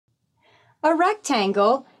A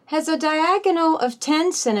rectangle has a diagonal of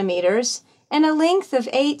 10 centimeters and a length of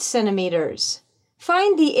 8 centimeters.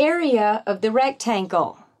 Find the area of the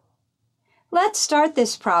rectangle. Let's start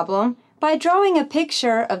this problem by drawing a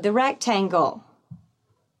picture of the rectangle.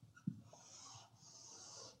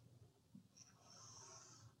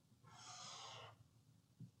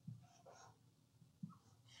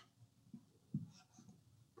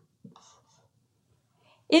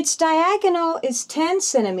 Its diagonal is 10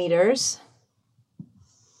 centimeters.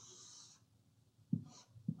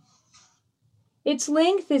 Its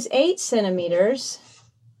length is 8 centimeters.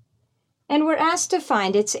 And we're asked to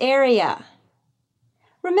find its area.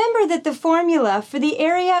 Remember that the formula for the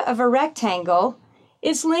area of a rectangle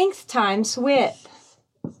is length times width.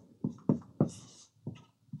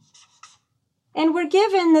 And we're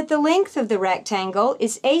given that the length of the rectangle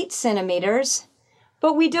is 8 centimeters,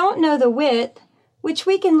 but we don't know the width, which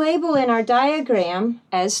we can label in our diagram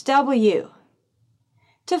as W.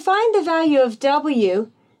 To find the value of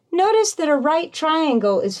W, notice that a right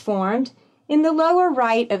triangle is formed in the lower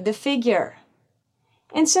right of the figure.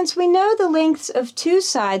 And since we know the lengths of two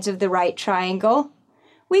sides of the right triangle,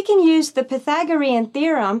 we can use the Pythagorean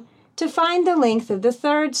theorem to find the length of the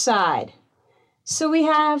third side. So we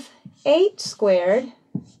have 8 squared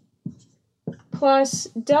plus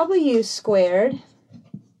W squared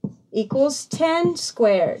equals 10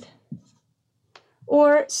 squared,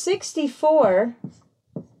 or 64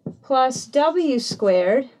 plus W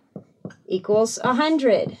squared equals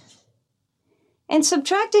 100. And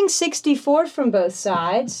subtracting 64 from both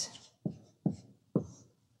sides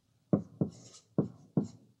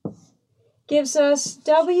gives us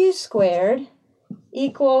W squared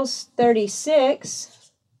equals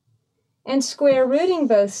 36, and square rooting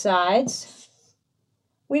both sides,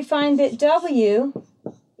 we find that W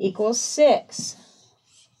equals 6.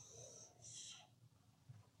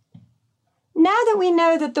 Now that we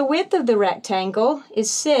know that the width of the rectangle is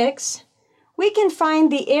 6, we can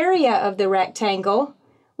find the area of the rectangle,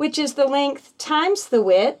 which is the length times the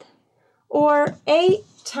width, or 8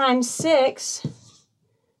 times 6,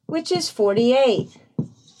 which is 48.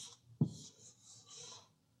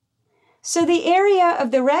 So the area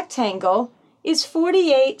of the rectangle is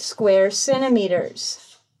 48 square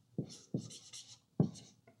centimeters.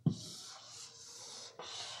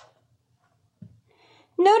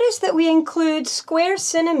 Notice that we include square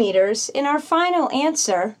centimeters in our final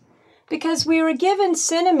answer because we were given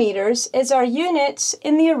centimeters as our units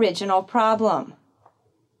in the original problem.